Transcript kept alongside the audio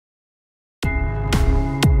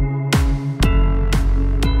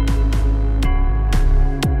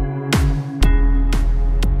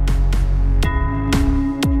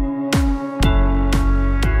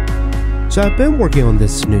So I've been working on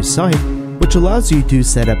this new site, which allows you to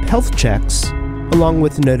set up health checks, along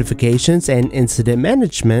with notifications and incident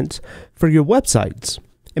management for your websites.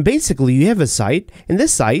 And basically you have a site, and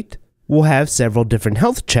this site will have several different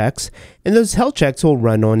health checks, and those health checks will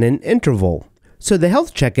run on an interval. So the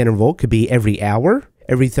health check interval could be every hour,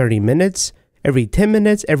 every 30 minutes, every 10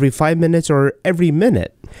 minutes, every 5 minutes, or every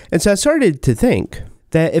minute. And so I started to think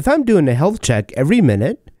that if I'm doing a health check every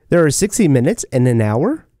minute, there are 60 minutes in an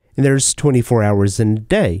hour, and there's 24 hours in a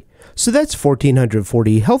day. So that's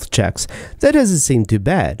 1,440 health checks. That doesn't seem too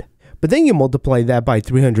bad. But then you multiply that by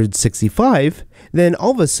 365, then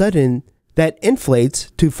all of a sudden that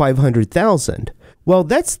inflates to 500,000. Well,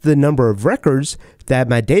 that's the number of records that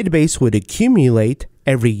my database would accumulate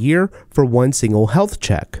every year for one single health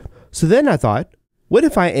check. So then I thought, what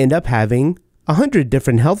if I end up having 100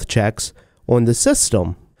 different health checks on the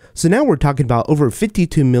system? So now we're talking about over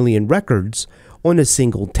 52 million records on a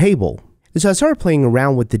single table. And so I started playing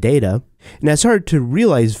around with the data, and I started to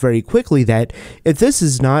realize very quickly that if this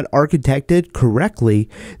is not architected correctly,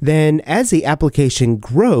 then as the application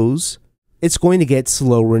grows, it's going to get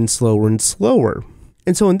slower and slower and slower.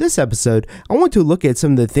 And so in this episode, I want to look at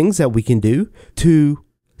some of the things that we can do to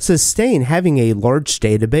sustain having a large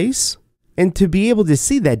database, and to be able to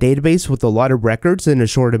see that database with a lot of records in a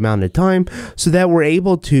short amount of time so that we're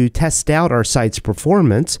able to test out our site's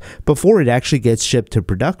performance before it actually gets shipped to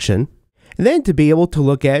production. And then to be able to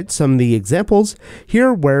look at some of the examples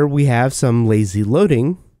here where we have some lazy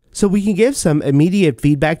loading, so we can give some immediate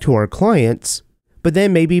feedback to our clients, but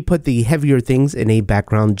then maybe put the heavier things in a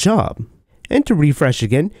background job. And to refresh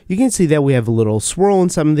again, you can see that we have a little swirl in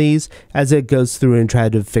some of these as it goes through and try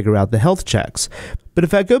to figure out the health checks. But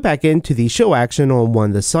if I go back into the show action on one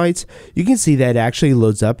of the sites, you can see that it actually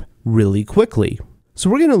loads up really quickly. So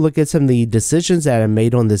we're going to look at some of the decisions that I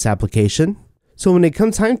made on this application. So when it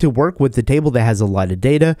comes time to work with the table that has a lot of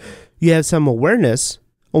data, you have some awareness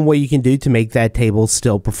on what you can do to make that table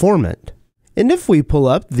still performant. And if we pull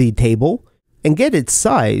up the table and get its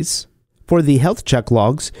size for the health check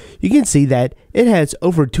logs, you can see that it has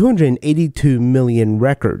over 282 million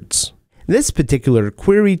records. This particular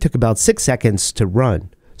query took about 6 seconds to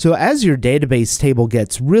run. So as your database table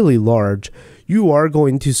gets really large, you are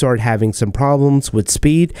going to start having some problems with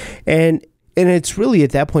speed, and it's really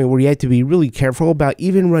at that point where you have to be really careful about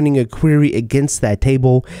even running a query against that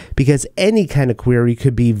table, because any kind of query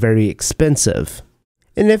could be very expensive.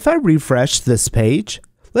 And if I refresh this page,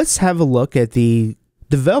 let's have a look at the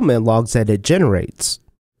development logs that it generates.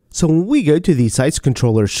 So when we go to the Sites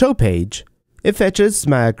Controller show page, it fetches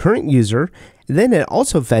my current user, and then it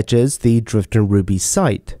also fetches the Drift & Ruby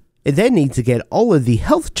site. It then needs to get all of the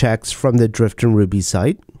health checks from the Drift & Ruby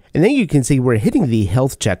site, and then you can see we're hitting the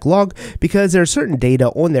health check log because there's certain data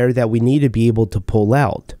on there that we need to be able to pull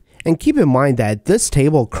out. And keep in mind that this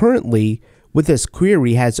table currently with this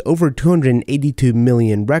query has over 282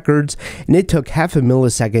 million records, and it took half a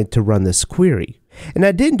millisecond to run this query. And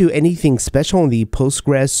I didn't do anything special on the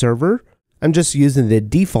Postgres server. I'm just using the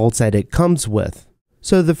defaults that it comes with.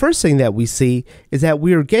 So the first thing that we see is that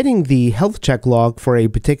we are getting the health check log for a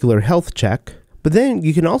particular health check, but then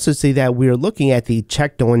you can also see that we are looking at the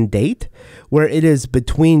checked on date where it is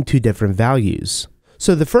between two different values.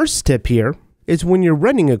 So the first tip here is when you're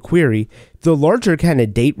running a query, the larger kind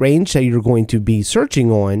of date range that you're going to be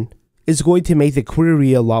searching on is going to make the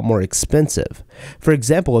query a lot more expensive. For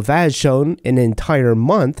example, if I had shown an entire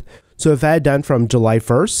month, so if I had done from July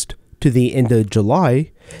 1st to the end of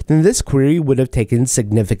July, then this query would have taken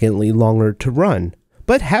significantly longer to run.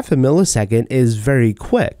 But half a millisecond is very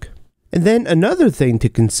quick. And then another thing to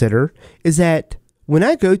consider is that when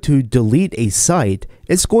I go to delete a site,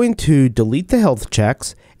 it's going to delete the health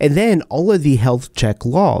checks and then all of the health check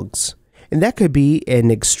logs. And that could be an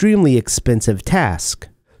extremely expensive task.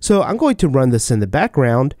 So I'm going to run this in the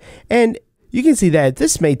background, and you can see that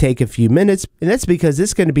this may take a few minutes, and that's because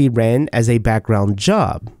it's going to be ran as a background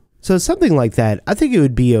job. So something like that, I think it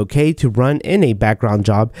would be okay to run in a background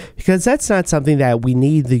job because that's not something that we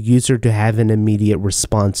need the user to have an immediate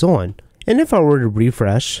response on. And if I were to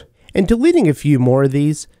refresh and deleting a few more of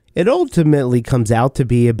these, it ultimately comes out to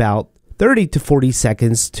be about 30 to 40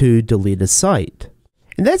 seconds to delete a site.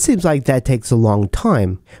 And that seems like that takes a long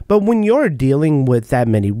time, but when you're dealing with that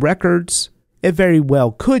many records, it very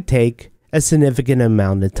well could take a significant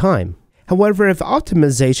amount of time. However, if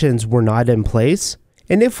optimizations were not in place,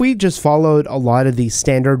 and if we just followed a lot of the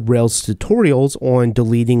standard Rails tutorials on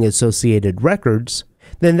deleting associated records,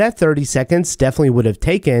 then that 30 seconds definitely would have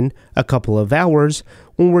taken a couple of hours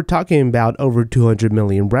when we're talking about over 200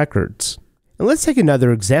 million records. And let's take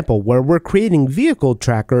another example where we're creating vehicle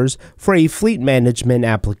trackers for a fleet management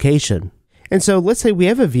application. And so let's say we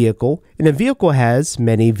have a vehicle, and a vehicle has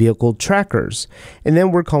many vehicle trackers, and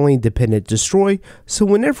then we're calling dependent destroy. So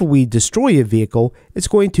whenever we destroy a vehicle, it's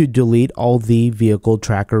going to delete all the vehicle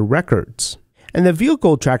tracker records. And the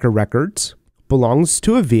vehicle tracker records belongs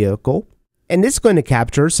to a vehicle, and it's going to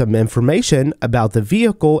capture some information about the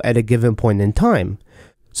vehicle at a given point in time.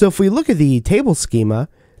 So if we look at the table schema,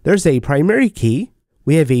 there's a primary key,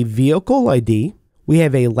 we have a vehicle ID, we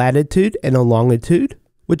have a latitude and a longitude,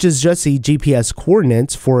 which is just the GPS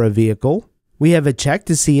coordinates for a vehicle. We have a check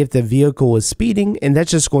to see if the vehicle is speeding, and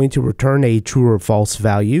that's just going to return a true or false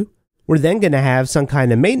value. We're then going to have some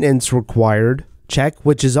kind of maintenance required check,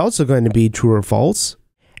 which is also going to be true or false.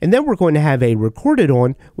 And then we're going to have a recorded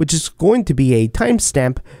on, which is going to be a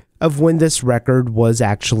timestamp of when this record was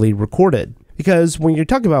actually recorded. Because when you're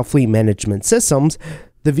talking about fleet management systems,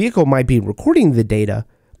 the vehicle might be recording the data,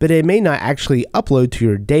 but it may not actually upload to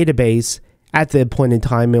your database at the point in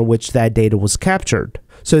time in which that data was captured.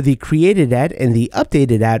 So the created at and the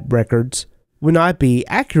updated at records would not be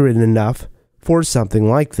accurate enough for something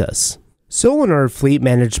like this. So in our fleet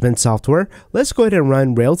management software, let's go ahead and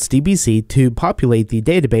run Rails DBC to populate the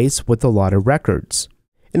database with a lot of records.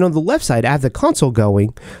 And on the left side, I have the console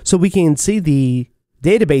going so we can see the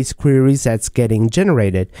database queries that's getting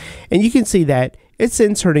generated. And you can see that it's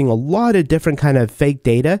inserting a lot of different kind of fake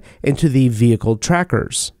data into the vehicle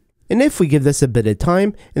trackers. And if we give this a bit of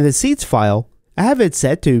time, in the seats file, I have it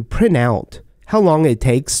set to print out how long it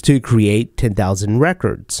takes to create 10,000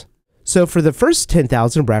 records. So for the first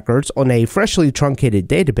 10,000 records on a freshly truncated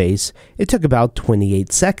database, it took about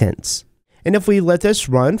 28 seconds. And if we let this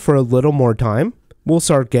run for a little more time, we'll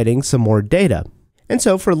start getting some more data. And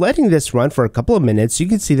so for letting this run for a couple of minutes, you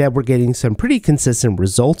can see that we're getting some pretty consistent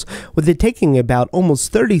results, with it taking about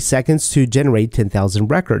almost 30 seconds to generate 10,000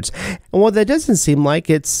 records. And while that doesn't seem like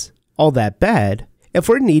it's all that bad, if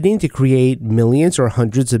we're needing to create millions or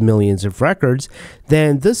hundreds of millions of records,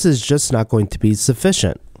 then this is just not going to be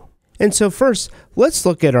sufficient. And so first, let's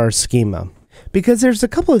look at our schema, because there's a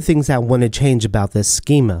couple of things I want to change about this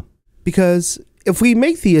schema. Because if we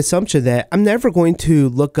make the assumption that I'm never going to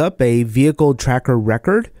look up a vehicle tracker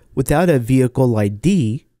record without a vehicle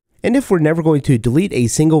ID, and if we're never going to delete a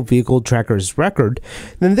single vehicle tracker's record,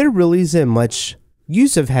 then there really isn't much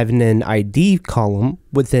use of having an ID column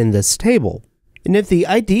within this table. And if the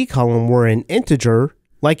ID column were an integer,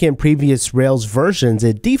 like in previous Rails versions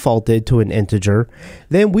it defaulted to an integer,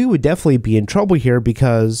 then we would definitely be in trouble here,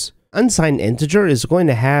 because unsigned integer is going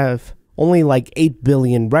to have only like 8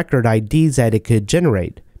 billion record IDs that it could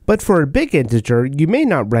generate. But for a big integer, you may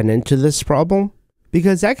not run into this problem,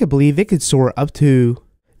 because I could believe it could store up to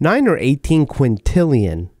 9 or 18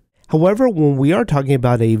 quintillion. However, when we are talking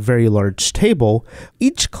about a very large table,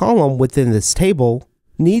 each column within this table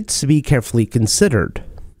needs to be carefully considered,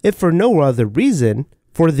 if for no other reason,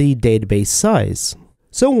 for the database size.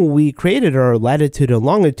 So when we created our latitude and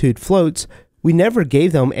longitude floats, we never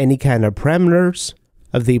gave them any kind of parameters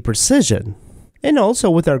of the precision. And also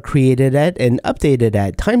with our created at and updated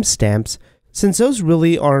at timestamps, since those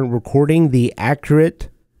really aren't recording the accurate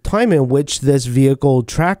time in which this vehicle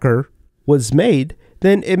tracker was made,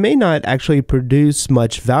 then it may not actually produce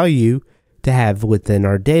much value to have within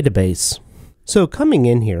our database. So coming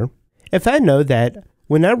in here, if I know that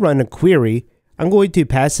when I run a query, I'm going to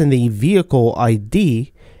pass in the vehicle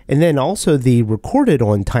ID and then also the recorded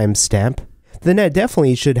on timestamp, then I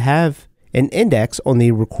definitely should have an index on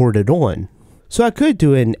the recorded on. So I could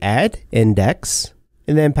do an add index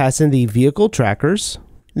and then pass in the vehicle trackers,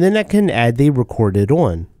 and then I can add the recorded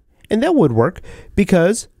on. And that would work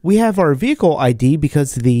because we have our vehicle ID,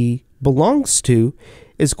 because the belongs to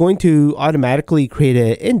is going to automatically create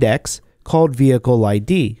an index called vehicle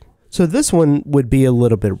ID. So this one would be a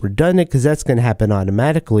little bit redundant because that's going to happen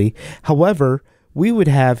automatically. However, we would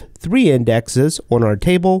have 3 indexes on our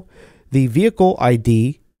table: the vehicle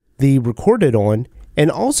ID, the recorded on, and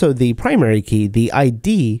also the primary key, the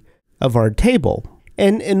ID of our table.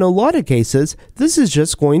 And in a lot of cases, this is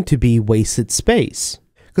just going to be wasted space.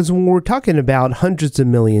 Because when we're talking about hundreds of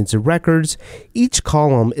millions of records, each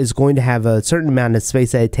column is going to have a certain amount of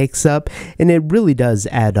space that it takes up, and it really does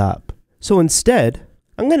add up. So instead,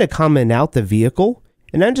 I'm going to comment out the vehicle,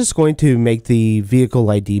 and I'm just going to make the vehicle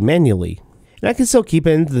ID manually. And I can still keep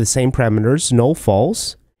in the same parameters, null,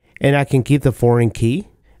 false, and I can keep the foreign key,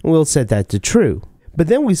 and we'll set that to true. But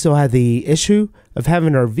then we still have the issue of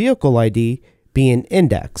having our vehicle ID being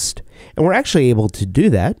indexed. And we're actually able to do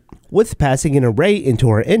that with passing an array into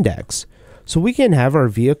our index. So we can have our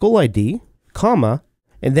vehicle ID, comma,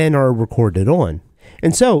 and then our recorded on.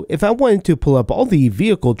 And so if I wanted to pull up all the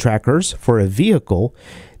vehicle trackers for a vehicle,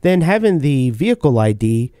 then having the vehicle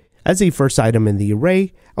ID as the first item in the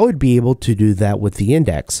array, I would be able to do that with the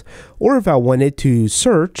index. Or if I wanted to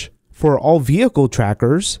search for all vehicle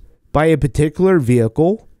trackers by a particular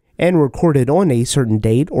vehicle and record it on a certain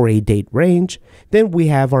date or a date range, then we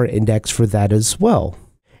have our index for that as well.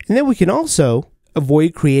 And then we can also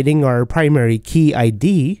avoid creating our primary key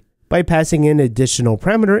ID by passing in additional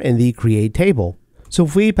parameter in the create table. So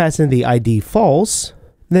if we pass in the ID false,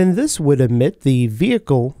 then this would omit the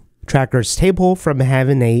vehicle trackers table from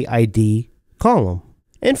having a ID column.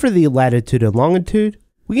 And for the latitude and longitude,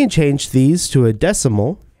 we can change these to a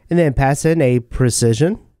decimal and then pass in a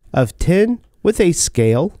precision of 10 with a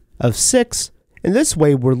scale of 6, and this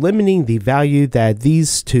way we're limiting the value that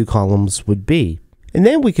these two columns would be. And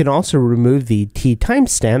then we can also remove the T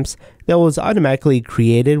timestamps that was automatically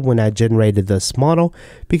created when I generated this model,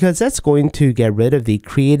 because that's going to get rid of the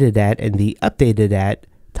created at and the updated at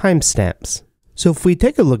timestamps. So if we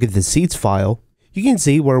take a look at the seeds file, you can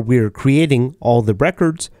see where we're creating all the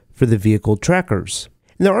records for the vehicle trackers.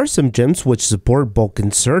 And there are some gems which support bulk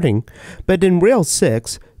inserting, but in Rails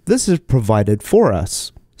 6, this is provided for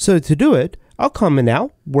us. So to do it, I'll comment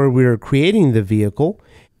out where we're creating the vehicle.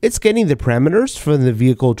 It's getting the parameters from the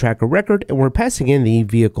vehicle tracker record, and we're passing in the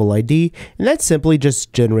vehicle ID, and that simply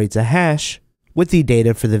just generates a hash with the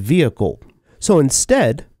data for the vehicle. So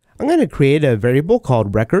instead, I'm going to create a variable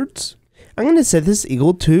called records. I'm going to set this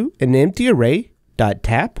equal to an empty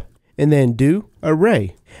array.tap and then do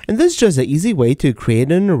array. And this is just an easy way to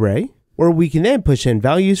create an array where we can then push in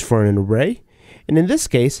values for an array. And in this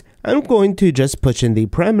case, I'm going to just push in the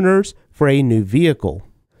parameters for a new vehicle.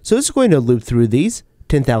 So it's going to loop through these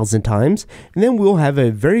 10,000 times, and then we'll have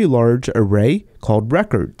a very large array called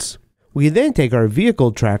records. We then take our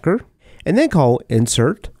vehicle tracker and then call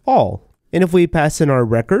insert all. And if we pass in our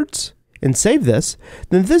records and save this,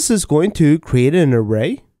 then this is going to create an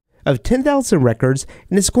array of 10,000 records,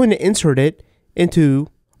 and it's going to insert it into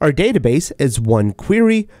our database as one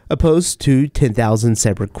query opposed to 10,000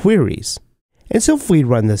 separate queries. And so if we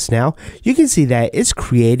run this now, you can see that it's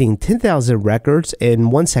creating 10,000 records in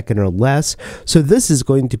 1 second or less. So this is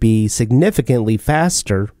going to be significantly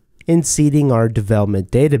faster in seeding our development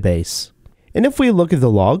database. And if we look at the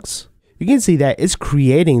logs, you can see that it's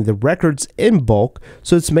creating the records in bulk.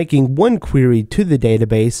 So it's making one query to the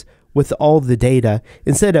database with all the data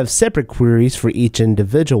instead of separate queries for each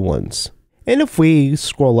individual ones. And if we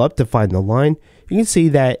scroll up to find the line, you can see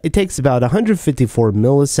that it takes about 154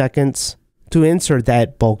 milliseconds to insert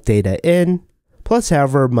that bulk data in, plus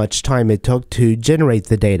however much time it took to generate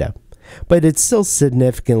the data. But it's still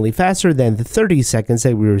significantly faster than the 30 seconds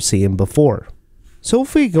that we were seeing before. So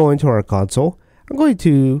if we go into our console, I'm going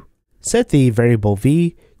to set the variable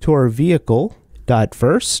v to our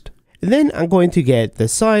vehicle.first, and then I'm going to get the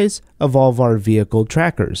size of all of our vehicle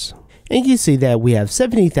trackers. And you see that we have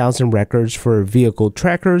 70,000 records for vehicle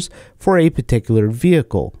trackers for a particular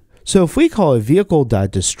vehicle. So if we call a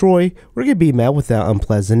vehicle.destroy, we're going to be met with an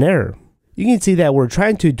unpleasant error. You can see that we're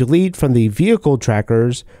trying to delete from the vehicle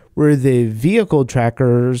trackers where the vehicle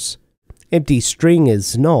trackers empty string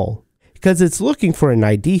is null, because it's looking for an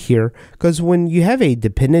ID here, because when you have a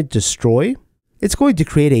dependent destroy, it's going to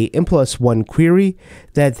create a n+1 query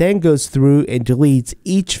that then goes through and deletes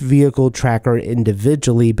each vehicle tracker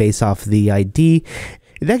individually based off the ID.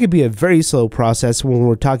 And that could be a very slow process when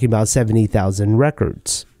we're talking about 70,000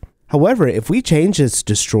 records. However, if we change this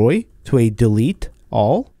destroy to a delete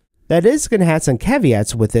all, that is going to have some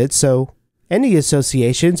caveats with it, so any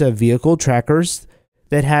associations of vehicle trackers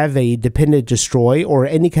that have a dependent destroy or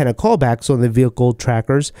any kind of callbacks on the vehicle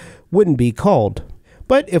trackers wouldn't be called.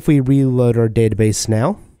 But if we reload our database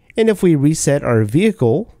now, and if we reset our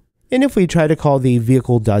vehicle, and if we try to call the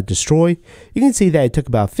vehicle.destroy, you can see that it took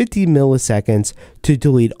about 50 milliseconds to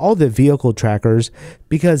delete all the vehicle trackers,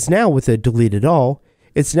 because now with a deleted all,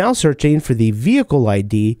 it's now searching for the vehicle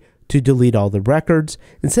ID to delete all the records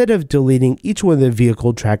instead of deleting each one of the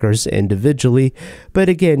vehicle trackers individually. But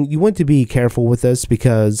again, you want to be careful with this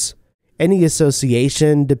because any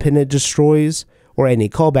association dependent destroys or any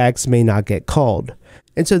callbacks may not get called.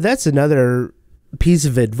 And so that's another piece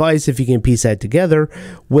of advice, if you can piece that together,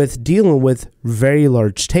 with dealing with very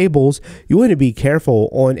large tables. You want to be careful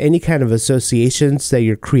on any kind of associations that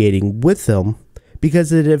you're creating with them,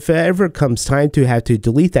 because if it ever comes time to have to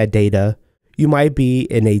delete that data, you might be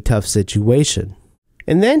in a tough situation.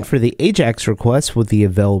 And then for the AJAX request with the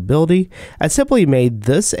availability, I simply made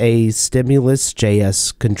this a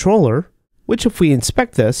stimulus.js controller, which if we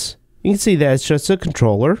inspect this, you can see that it's just a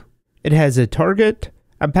controller. It has a target.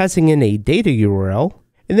 I'm passing in a data URL,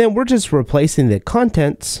 and then we're just replacing the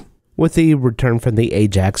contents with the return from the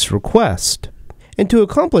AJAX request. And to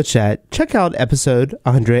accomplish that, check out episode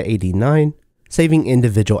 189, Saving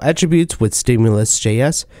Individual Attributes with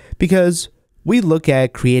Stimulus.js, because we look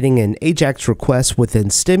at creating an AJAX request within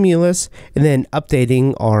Stimulus and then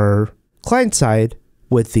updating our client side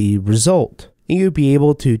with the result. And you'll be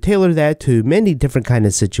able to tailor that to many different kind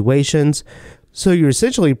of situations. So you're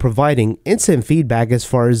essentially providing instant feedback as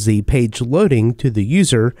far as the page loading to the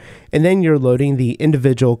user, and then you're loading the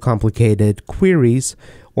individual complicated queries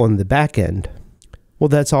on the back end. Well,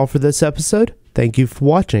 that's all for this episode. Thank you for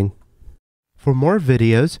watching. For more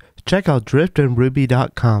videos, check out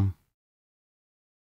driftandruby.com.